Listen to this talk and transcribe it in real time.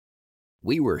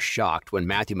We were shocked when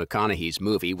Matthew McConaughey's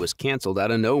movie was canceled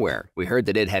out of nowhere. We heard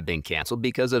that it had been canceled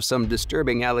because of some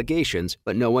disturbing allegations,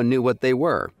 but no one knew what they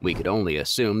were. We could only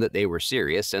assume that they were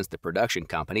serious since the production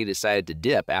company decided to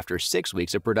dip after 6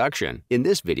 weeks of production. In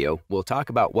this video, we'll talk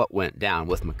about what went down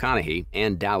with McConaughey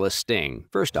and Dallas Sting.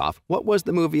 First off, what was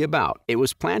the movie about? It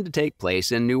was planned to take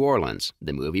place in New Orleans.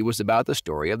 The movie was about the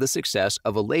story of the success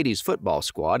of a ladies' football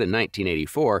squad in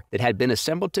 1984 that had been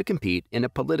assembled to compete in a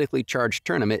politically charged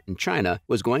tournament in China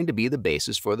was going to be the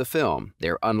basis for the film.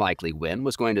 Their unlikely win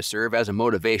was going to serve as a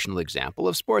motivational example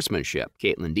of sportsmanship.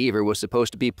 Caitlin Dever was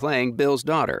supposed to be playing Bill's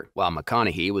daughter, while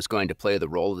McConaughey was going to play the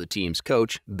role of the team's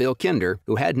coach, Bill Kinder,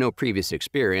 who had no previous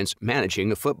experience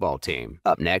managing a football team.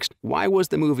 Up next, why was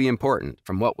the movie important?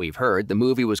 From what we've heard, the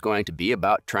movie was going to be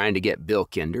about trying to get Bill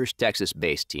Kinder's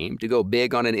Texas-based team to go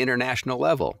big on an international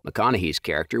level. McConaughey's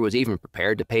character was even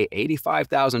prepared to pay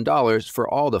 $85,000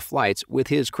 for all the flights with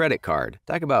his credit card.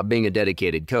 Talk about being a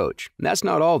dedicated coach. And that's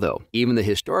not all, though. Even the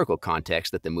historical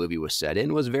context that the movie was set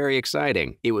in was very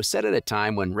exciting. It was set at a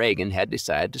time when Reagan had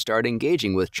decided to start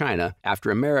engaging with China after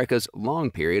America's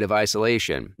long period of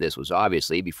isolation. This was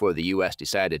obviously before the U.S.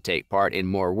 decided to take part in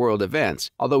more world events,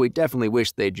 although we definitely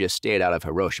wish they'd just stayed out of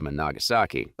Hiroshima and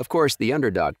Nagasaki. Of course, the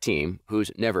underdog team,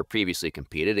 who's never previously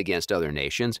competed against other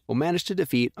nations, will manage to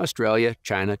defeat Australia,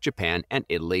 China, Japan, and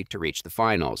Italy to reach the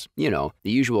finals. You know,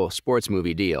 the usual sports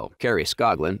movie deal. Kerry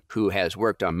Skoglund, who has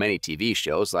worked on many TV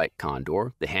shows like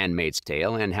Condor, The Handmaid's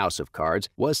Tale, and House of Cards,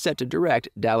 was set to direct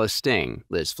Dallas Sting.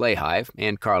 Liz Flahive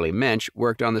and Carly Mensch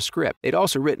worked on the script. They'd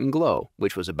also written Glow,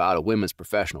 which was about a women's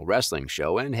professional wrestling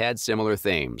show and had similar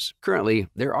themes. Currently,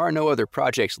 there are no other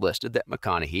projects listed that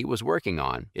McConaughey was working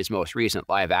on. His most recent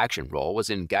live-action role was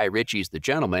in Guy Ritchie's The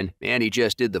Gentleman, and he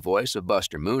just did the voice of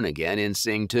Buster Moon again in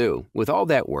Sing 2. With all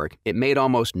that work, it made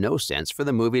almost no sense for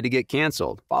the movie to get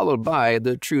canceled, followed by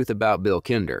the truth about Bill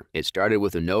Kinder. It started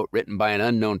with a note written by an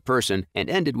unknown person and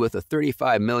ended with a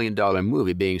 $35 million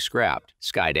movie being scrapped.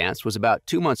 Skydance was about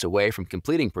 2 months away from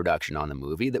completing production on the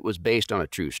movie that was based on a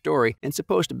true story and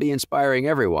supposed to be inspiring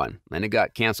everyone, and it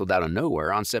got canceled out of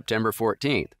nowhere on September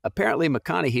 14th. Apparently,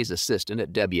 McConaughey's assistant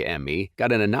at WME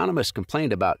got an anonymous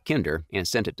complaint about Kinder and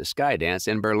sent it to Skydance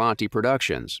and Berlanti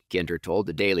Productions. Kinder told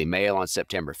the Daily Mail on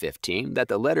September 15 that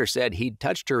the letter said he'd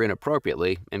touched her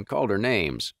inappropriately and called her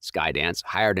names. Skydance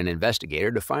hired an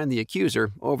investigator to find the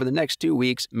accuser. Over the next 2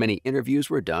 weeks, many interviews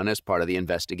were done as part of the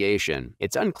investigation.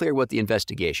 It's unclear what the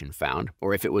investigation found,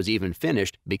 or if it was even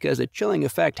finished, because a chilling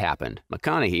effect happened.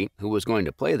 McConaughey, who was going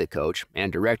to play the coach,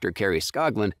 and director Kerry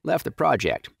Skoglund left the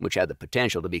project, which had the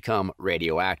potential to become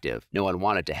radioactive. No one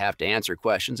wanted to have to answer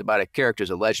questions about a character's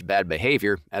alleged bad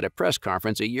behavior at a press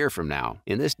conference a year from now.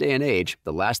 In this day and age,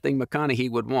 the last thing McConaughey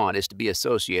would want is to be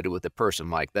associated with a person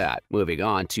like that. Moving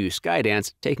on to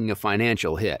Skydance taking a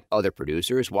financial hit. Other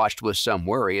producers watched with some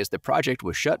worry as the project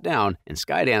was shut down and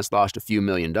Skydance lost a few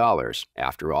 $1,000,000.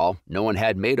 After all, no one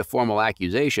had made a formal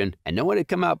accusation and no one had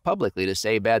come out publicly to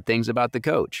say bad things about the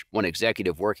coach. One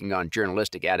executive working on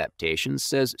journalistic adaptations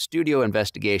says studio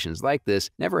investigations like this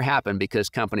never happen because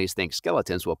companies think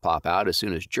skeletons will pop out as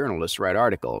soon as journalists write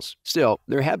articles. Still,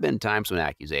 there have been times when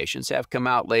accusations have come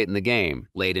out late in the game.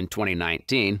 Late in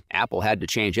 2019, Apple had to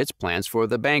change its plans for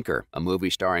The Banker, a movie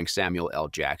starring Samuel L.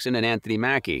 Jackson and Anthony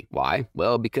Mackie. Why?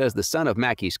 Well, because the son of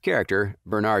Mackie's character,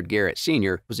 Bernard Garrett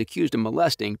Sr., was accused of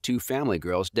molesting 2 family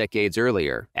girls decades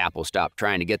earlier. Apple stopped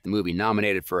trying to get the movie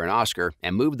nominated for an Oscar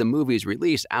and moved the movie's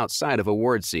release outside of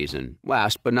awards season.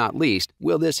 Last but not least,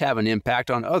 will this have an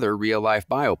impact on other real-life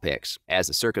biopics? As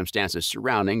the circumstances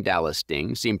surrounding Dallas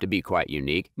Sting seem to be quite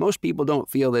unique, most people don't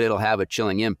feel that it'll have a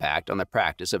chilling impact on the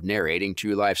practice of narrating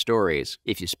true-life stories.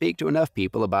 If you speak to enough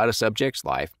people about a subject's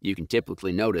life, you can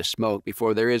typically notice smoke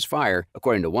before there is fire,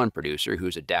 according to one producer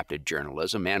who's adapted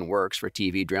journalism and works for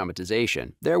TV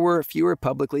dramatization. There were fewer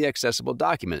publicly accessible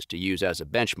documents to use as a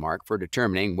benchmark for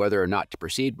determining whether or not to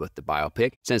proceed with the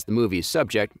biopic, since the movie's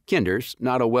subject, Kinder's,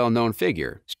 not a well-known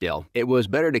figure. Still, it was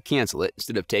better to cancel it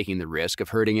instead of taking the risk of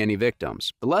hurting any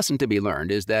victims. The lesson to be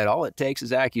learned is that all it takes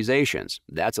is accusations.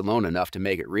 That's alone enough to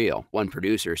make it real. One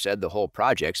producer said the whole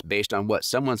project's based on what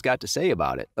someone's got to say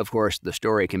about it. Of course, the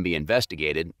story can be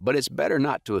investigated, but it's better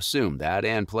not to assume that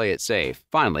and play it safe.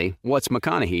 Finally, what's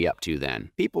McConaughey up to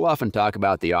then? People often talk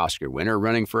about the Oscar winner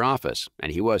running for office,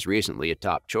 and he was recently a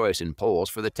top choice in polls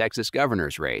for the Texas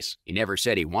governor's race. He never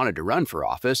said he wanted to run for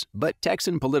office, but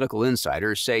Texan political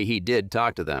insiders say he did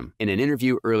talk to them. In an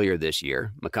interview earlier this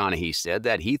year, McConaughey said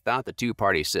that he thought the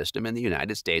two-party system in the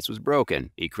United States was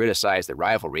broken. He criticized the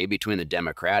rivalry between the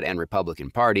Democrat and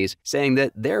Republican parties, saying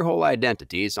that their whole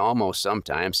identities almost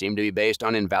sometimes seem to be based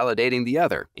on invalidating the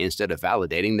other instead of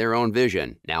validating their own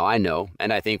vision. Now I know,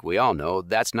 and I think we all know, know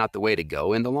that's not the way to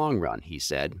go in the long run, he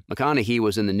said. McConaughey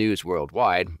was in the news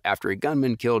worldwide after a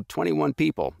gunman killed 21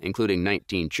 people, including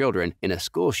 19 children, in a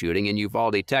school shooting in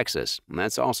Uvalde, Texas. And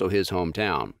that's also his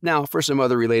hometown. Now, for some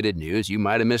other related news you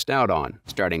might have missed out on.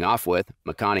 Starting off with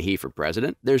McConaughey for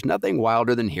president, there's nothing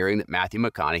wilder than hearing that Matthew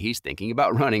McConaughey's thinking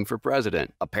about running for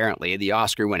president. Apparently, the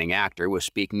Oscar-winning actor was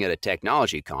speaking at a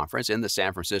technology conference in the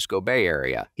San Francisco Bay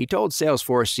Area. He told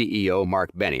Salesforce CEO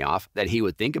Mark Benioff that he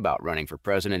would think about running for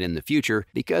president in the future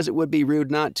because it would be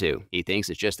rude not to. He thinks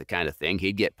it's just the kind of thing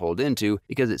he'd get pulled into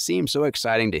because it seems so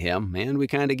exciting to him, and we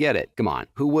kind of get it. Come on,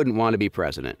 who wouldn't want to be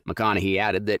president? McConaughey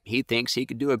added that he thinks he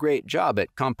could do a great job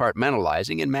at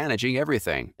compartmentalizing and managing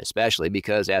everything, especially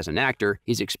because as an actor,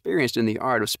 he's experienced in the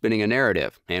art of spinning a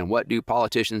narrative. And what do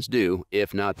politicians do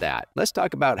if not that? Let's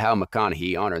talk about how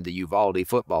McConaughey honored the Uvalde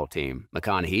football team.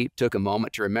 McConaughey took a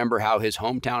moment to remember how his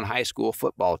hometown high school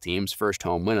football team's first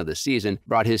home win of the season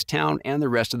brought his town and the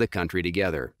rest of the country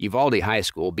together. Uvalde High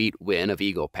School beat Wynn of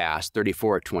Eagle Pass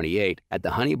 34-28 at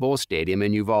the Honey Bowl Stadium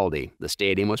in Uvalde. The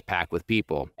stadium was packed with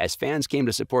people. As fans came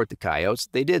to support the Coyotes,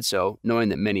 they did so knowing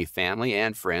that many family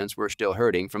and friends were still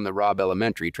hurting from the Robb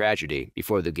Elementary tragedy.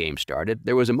 Before the game started,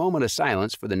 there was a moment of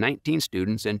silence for the 19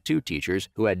 students and 2 teachers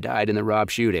who had died in the Robb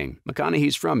shooting.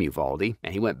 McConaughey's from Uvalde,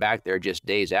 and he went back there just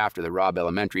days after the Robb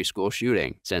Elementary School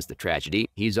shooting. Since the tragedy,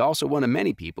 he's also one of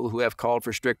many people who have called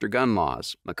for stricter gun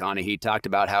laws. McConaughey talked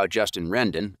about how Justin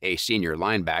Rendon, a senior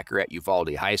linebacker at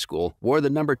Uvalde High School, wore the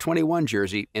number 21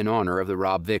 jersey in honor of the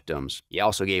Robb victims. He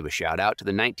also gave a shout-out to the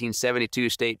 1972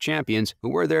 state champions who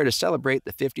were there to celebrate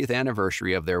the 50th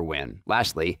anniversary of their win.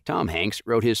 Lastly, Tom Hanks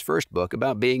wrote his first book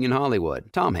about being in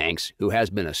Hollywood. Tom Hanks, who has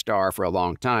been a star for a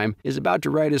long time, is about to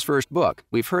write his first book.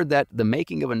 We've heard that The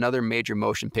Making of Another Major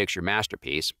Motion Picture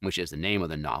Masterpiece, which is the name of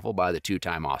the novel by the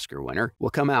 2-time Oscar winner, will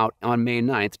come out on May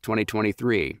 9th,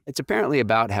 2023. It's apparently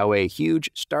about how a huge,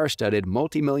 star-studded,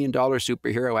 multi-million-dollar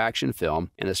superhero action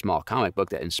film and a small comic book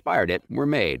that inspired it were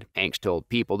made. Hanks told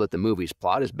People that the movie's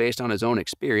plot is based on his own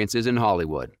experiences in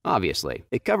Hollywood. Obviously,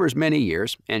 it covers many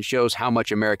years and shows how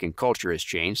much American culture has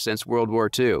changed since World War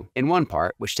II. In one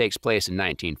part, which takes place in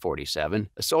 1947,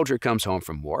 a soldier comes home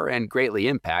from war and greatly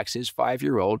impacts his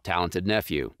 5-year-old talented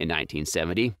nephew. In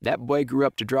 1970, that boy grew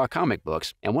up to draw comic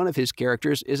books, and one of his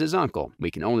characters is his uncle.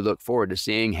 We can only look forward to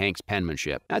seeing Hank's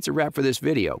penmanship. That's a wrap for this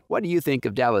video. What do you think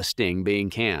of Dallas Sting being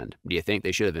canned? Do you think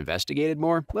they should have investigated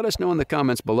more? Let us know in the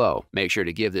comments below. Make sure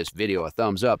to give this video a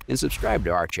thumbs up and subscribe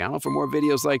to our channel for more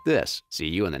videos like this. See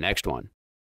you in the next one.